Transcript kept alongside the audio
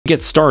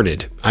get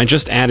started, I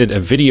just added a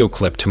video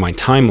clip to my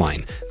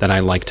timeline that I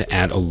like to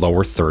add a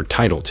lower third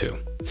title to.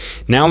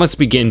 Now let's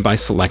begin by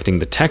selecting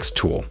the text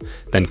tool,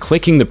 then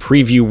clicking the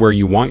preview where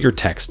you want your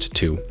text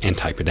to and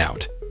type it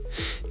out.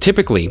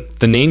 Typically,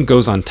 the name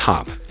goes on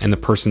top and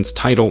the person's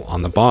title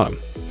on the bottom.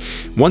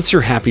 Once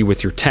you're happy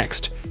with your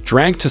text,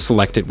 drag to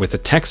select it with the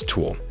text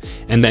tool,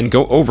 and then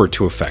go over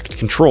to Effect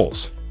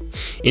Controls.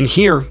 In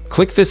here,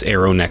 click this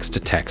arrow next to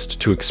text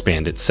to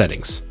expand its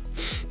settings.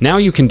 Now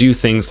you can do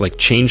things like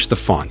change the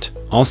font.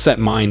 I'll set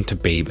mine to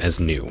Babe as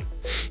new.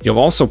 You'll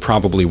also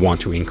probably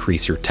want to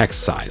increase your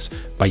text size.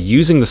 By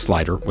using the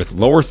slider with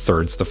lower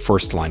thirds, the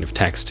first line of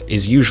text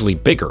is usually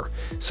bigger,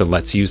 so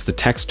let's use the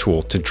text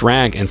tool to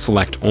drag and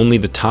select only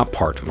the top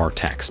part of our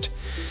text.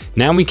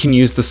 Now we can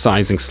use the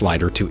sizing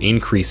slider to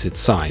increase its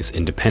size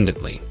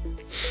independently.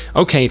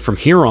 Okay, from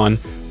here on,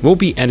 we'll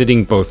be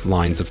editing both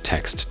lines of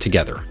text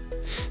together.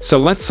 So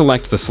let's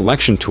select the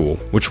selection tool,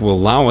 which will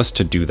allow us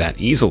to do that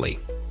easily.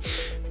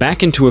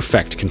 Back into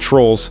Effect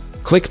Controls,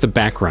 click the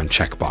background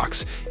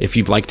checkbox if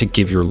you'd like to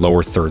give your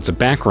lower thirds a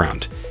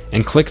background,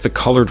 and click the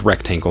colored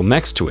rectangle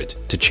next to it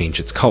to change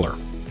its color.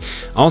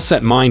 I'll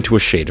set mine to a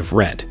shade of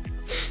red.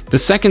 The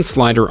second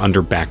slider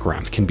under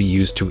background can be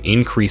used to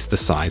increase the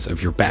size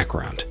of your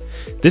background.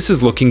 This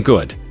is looking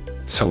good,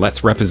 so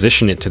let's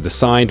reposition it to the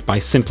side by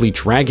simply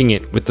dragging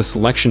it with the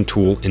selection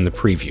tool in the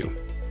preview.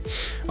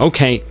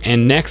 Okay,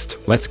 and next,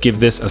 let's give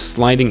this a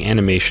sliding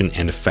animation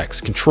and effects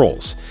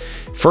controls.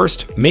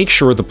 First, make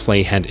sure the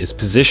playhead is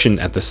positioned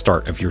at the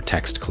start of your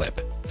text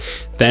clip.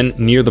 Then,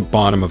 near the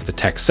bottom of the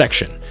text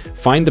section,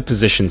 find the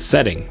position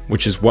setting,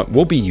 which is what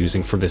we'll be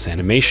using for this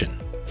animation.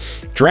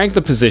 Drag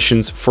the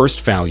position's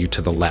first value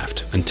to the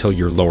left until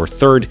your lower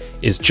third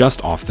is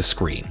just off the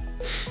screen.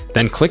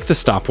 Then click the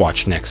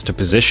stopwatch next to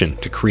position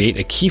to create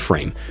a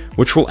keyframe,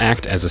 which will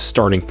act as a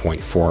starting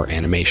point for our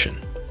animation.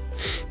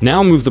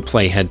 Now move the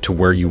playhead to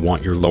where you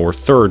want your lower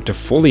third to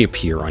fully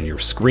appear on your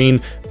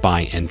screen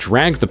by and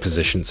drag the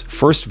position's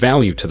first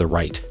value to the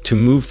right to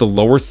move the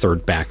lower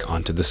third back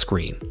onto the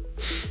screen.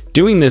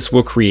 Doing this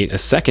will create a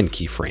second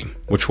keyframe,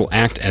 which will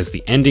act as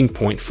the ending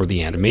point for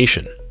the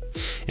animation.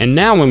 And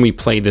now when we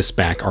play this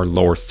back, our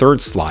lower third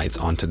slides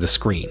onto the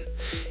screen.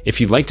 If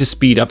you'd like to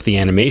speed up the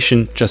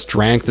animation, just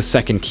drag the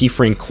second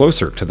keyframe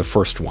closer to the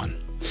first one.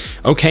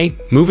 Okay,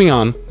 moving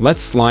on,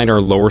 let's slide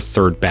our lower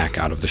third back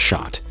out of the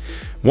shot.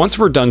 Once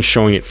we're done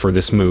showing it for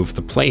this move,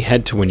 the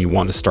playhead to when you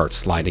want to start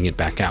sliding it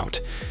back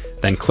out.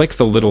 Then click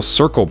the little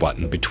circle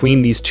button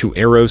between these two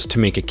arrows to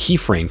make a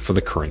keyframe for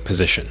the current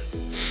position.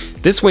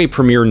 This way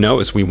Premiere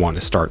knows we want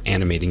to start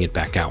animating it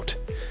back out.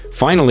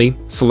 Finally,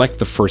 select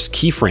the first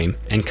keyframe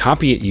and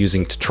copy it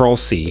using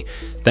Ctrl-C,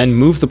 then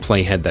move the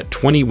playhead that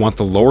 20 want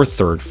the lower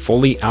third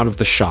fully out of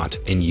the shot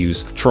and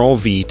use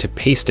Ctrl-V to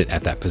paste it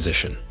at that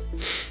position.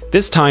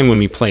 This time when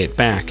we play it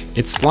back,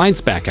 it slides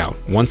back out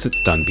once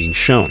it's done being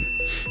shown.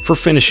 For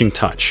finishing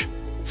touch,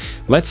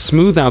 let's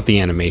smooth out the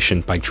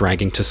animation by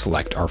dragging to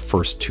select our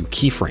first two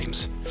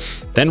keyframes.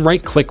 Then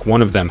right-click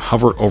one of them,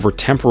 hover over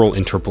Temporal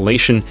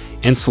Interpolation,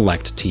 and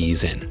select to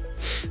ease in.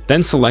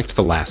 Then select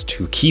the last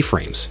two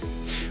keyframes.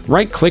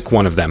 Right-click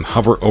one of them,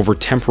 hover over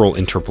Temporal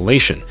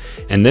Interpolation,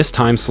 and this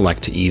time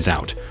select to ease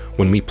out.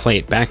 When we play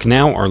it back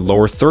now, our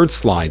lower third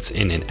slides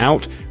in and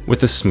out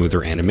with a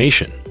smoother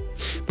animation.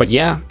 But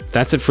yeah,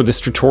 that's it for this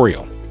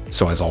tutorial.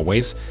 So as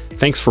always,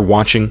 thanks for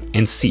watching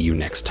and see you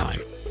next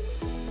time.